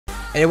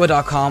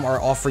AOA.com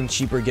are offering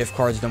cheaper gift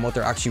cards than what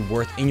they're actually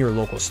worth in your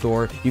local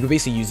store. You can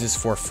basically use this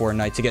for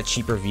Fortnite to get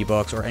cheaper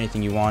V-Bucks or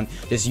anything you want.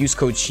 Just use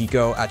code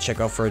Chico at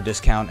checkout for a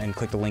discount and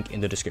click the link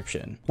in the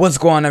description. What's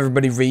going on,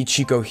 everybody? Ray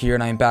Chico here,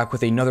 and I'm back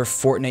with another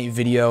Fortnite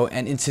video.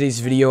 And in today's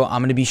video,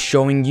 I'm going to be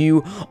showing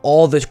you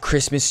all the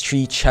Christmas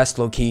tree chest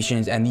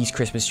locations, and these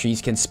Christmas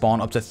trees can spawn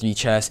up to 3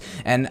 chests.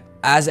 And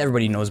as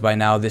everybody knows by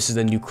now, this is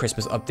the new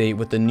Christmas update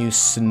with the new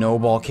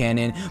snowball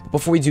cannon. But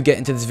before we do get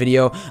into this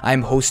video,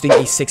 I'm hosting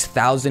a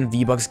 6,000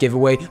 V-Bucks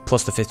giveaway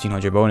plus the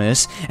 1,500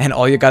 bonus. And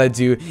all you gotta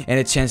do and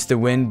a chance to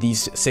win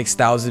these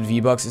 6,000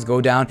 V-Bucks is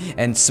go down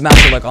and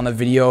smash a like on the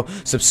video,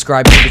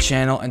 subscribe to the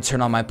channel, and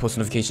turn on my post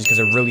notifications because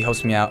it really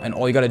helps me out. And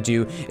all you gotta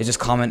do is just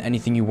comment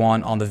anything you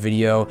want on the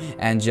video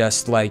and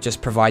just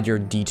provide your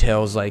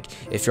details. Like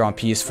if you're on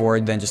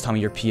PS4, then just tell me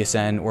your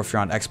PSN, or if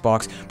you're on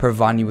Xbox,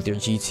 provide me with your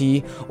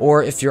GT,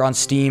 or if you're on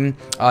Steam,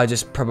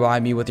 just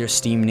provide me with your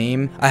Steam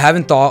name. I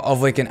haven't thought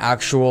of like an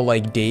actual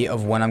date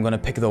of when I'm gonna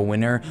pick the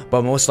winner,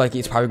 but most likely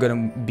it's probably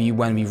gonna be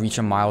when we reach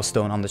a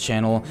milestone on the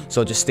channel.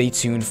 So just stay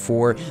tuned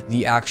for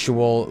the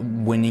actual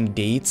winning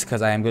dates,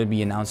 because I am going to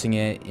be announcing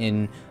it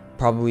in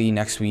probably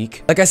next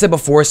week. Like I said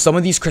before, some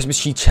of these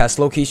Christmas tree chest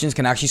locations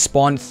can actually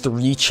spawn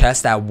 3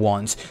 chests at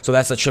once. So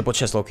that's a triple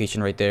chest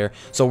location right there.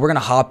 So we're gonna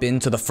hop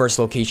into the first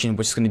location,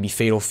 which is going to be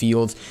Fatal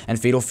Fields. And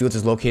Fatal Fields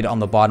is located on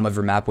the bottom of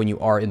your map when you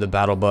are in the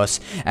battle bus.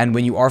 And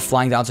when you are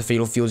flying down to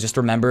Fatal Fields, just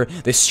remember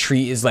this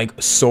tree is like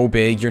so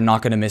big, you're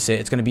not gonna miss it.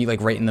 It's gonna be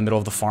like right in the middle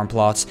of the farm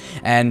plots.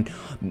 And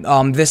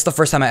this is the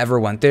first time I ever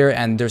went there,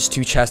 and there's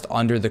 2 chests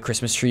under the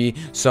Christmas tree.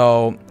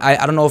 So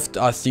I don't know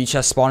if 3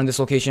 chests spawn in this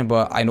location,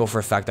 but I know for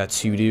a fact that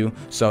 2 do.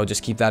 So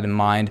just keep that in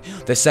mind.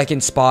 The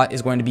second spot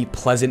is going to be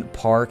Pleasant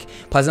Park.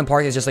 Pleasant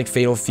Park is just like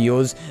Fatal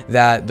Fields,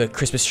 that the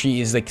Christmas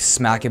tree is like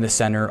smack in the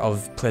center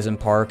of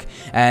Pleasant Park.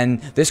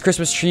 And this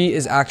Christmas tree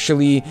is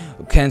actually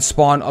can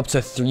spawn up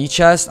to 3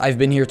 chests. I've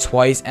been here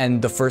twice,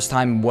 and the first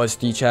time was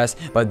 3 chests,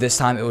 but this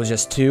time it was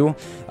just 2.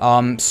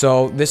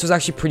 So this was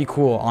actually pretty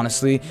cool,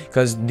 honestly,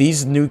 because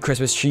these new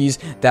Christmas trees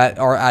that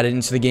are added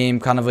into the game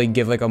kind of like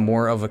give like a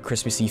more of a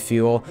Christmassy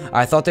feel.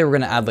 I thought they were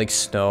gonna add like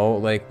snow,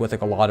 like with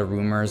like a lot of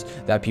rumors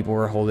that people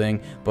were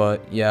holding,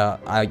 but yeah,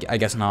 I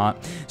guess not.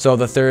 So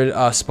the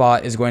third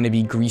spot is going to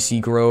be Greasy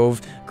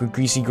Grove.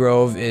 Greasy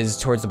Grove is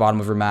towards the bottom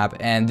of your map,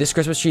 and this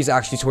Christmas tree is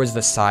actually towards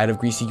the side of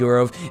Greasy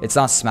Grove. It's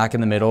not smack in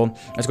the middle.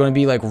 It's going to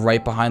be like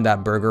right behind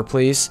that burger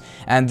place.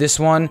 And this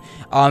one,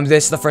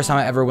 this is the first time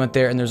I ever went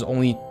there, and there's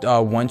only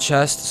 1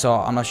 chest, so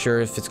I'm not sure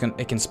if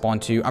it can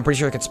spawn 2. I'm pretty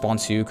sure it can spawn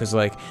 2 because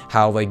like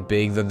how like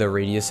big the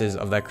radius is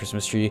of that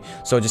Christmas tree.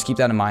 So just keep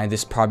that in mind.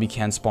 This probably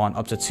can spawn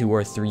up to 2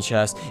 or 3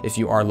 chests if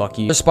you are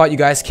lucky. The spot you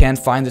guys can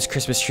find this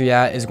Christmas tree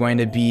at is going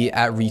to be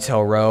at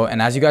Retail Row.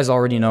 And as you guys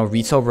already know,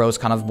 Retail Row is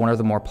kind of one of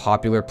the more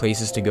popular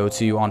places to go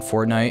to on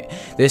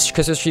Fortnite. This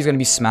Christmas tree is going to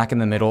be smack in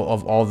the middle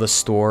of all the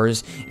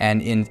stores,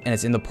 and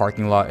it's in the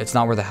parking lot. It's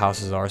not where the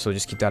houses are, so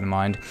just keep that in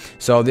mind.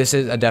 So this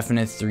is a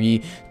definite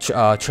 3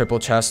 triple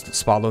chest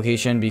spot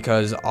location,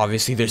 because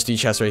obviously there's 3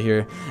 chests right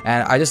here.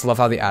 And I just love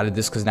how they added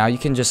this, because now you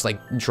can just like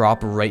drop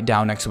right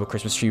down next to a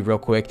Christmas tree real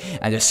quick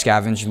and just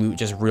scavenge loot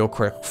just real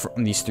quick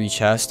from these 3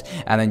 chests,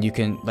 and then you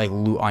can like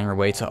loot on your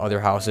way to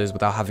other houses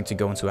without having to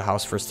go into a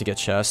house first to get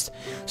chests.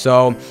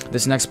 So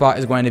this next spot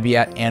is going to be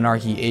at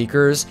Anarchy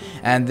Acres,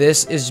 and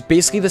this is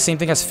basically the same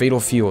thing as Fatal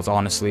Fields.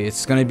 Honestly,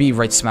 it's going to be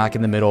right smack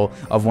in the middle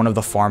of one of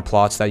the farm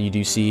plots that you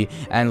do see.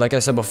 And like I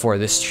said before,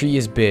 this tree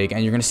is big,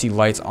 and you're going to see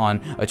lights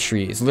on a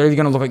tree. It's literally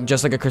going to look like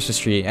just like a Christmas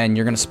tree, and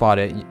you're going to spot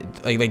it.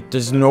 Like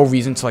there's no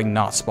reason to like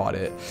not spot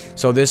it.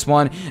 So this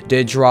one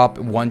did drop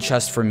 1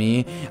 chest for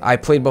me. I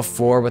played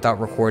before without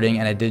recording,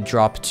 and it did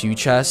drop 2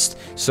 chests.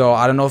 So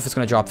I don't know if it's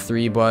going to drop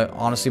 3, but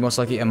honestly most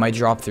likely it might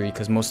drop 3,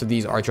 because most of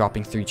these are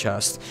dropping 3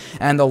 chests.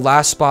 And the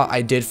last spot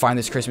I did find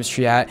this Christmas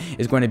tree at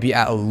is going to be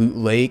at a Loot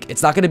Lake.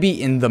 It's not going to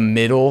be in the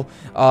middle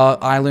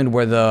island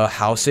where the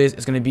house is.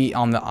 It's going to be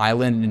on the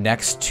island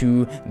next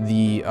to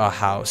the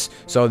house.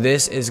 So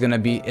this is going to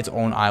be its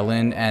own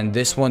island, and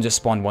this one just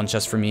spawned 1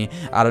 chest for me.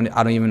 I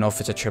don't even know if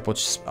it's a triple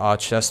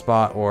chest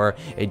spot or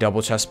a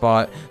double chest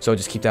spot, so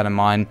just keep that in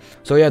mind.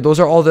 So yeah, those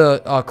are all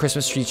the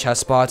Christmas tree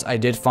chest spots I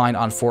did find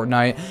on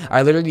Fortnite.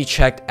 I literally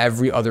checked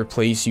every other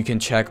place you can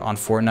check on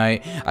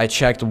Fortnite. I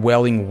checked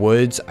Wailing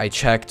Woods, I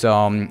checked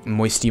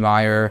Moisty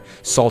Mire,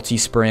 Salty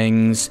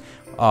Springs,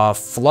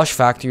 Flush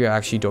Factory. I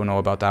actually don't know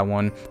about that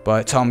one,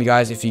 but tell me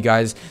guys if you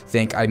guys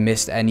think I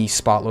missed any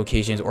spot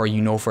locations, or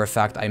you know for a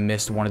fact I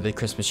missed one of the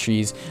Christmas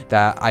trees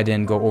that I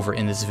didn't go over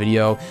in this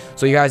video.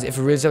 So you guys, if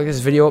you really like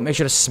this video, make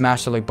sure to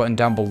smash the like button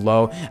down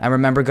below. And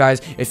remember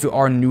guys, if you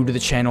are new to the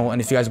channel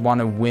and if you guys want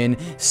to win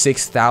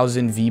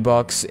 6,000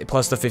 V-Bucks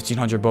plus the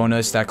 1,500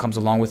 bonus that comes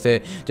along with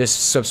it,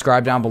 just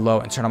subscribe down below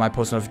and turn on my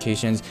post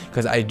notifications,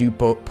 because I do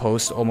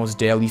post almost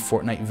daily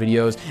Fortnite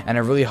videos, and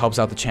it really helps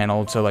out the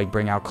channel to like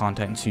bring out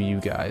content to you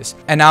guys.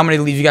 And now I'm going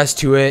to leave you guys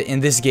to it. In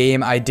this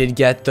game, I did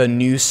get the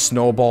new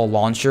snowball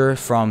launcher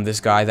from this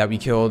guy that we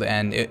killed,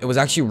 and it was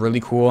actually really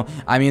cool.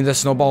 I mean, the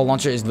snowball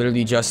launcher is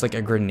literally just like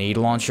a grenade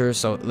launcher,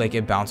 so like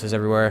it bounces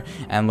everywhere,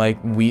 and like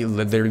we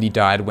literally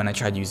died when I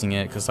tried using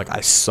it because like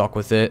I suck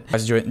with it.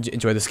 Guys,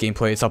 enjoy this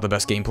gameplay. It's not the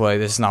best gameplay.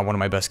 This is not one of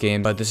my best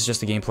games, but this is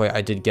just the gameplay.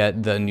 I did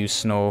get the new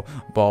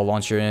snowball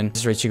launcher in. This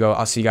is ready to go.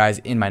 I'll see you guys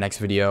in my next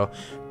video.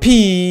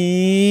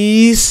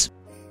 Peace.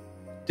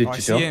 Dude, I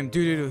see him.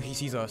 Dude, he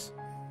sees us.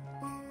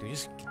 Dude,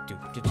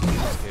 get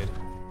this kid.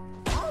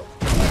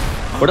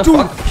 What the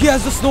fuck? He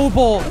has the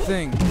snowball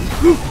thing.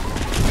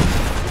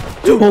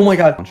 Dude, oh my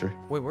god.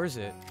 Wait, where is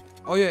it?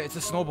 Oh yeah, it's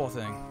a snowball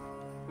thing.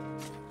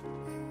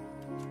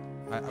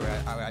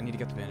 I need to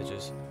get the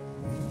bandages.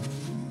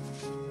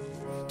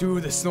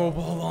 Dude, the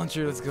snowball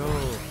launcher, let's go.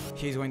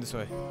 He's going this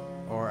way.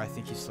 Or I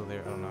think he's still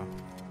there, I don't know.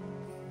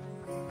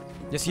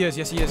 Yes, he is,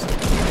 yes, he is.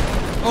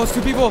 Oh, it's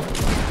two people.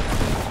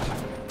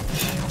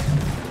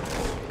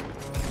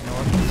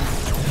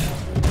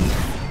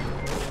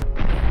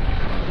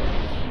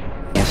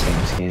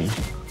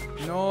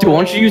 No. Dude, why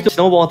don't you use the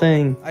snowball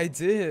thing? I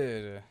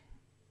did.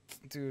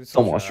 Dude, it's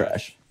so much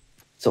trash.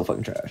 So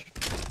fucking trash.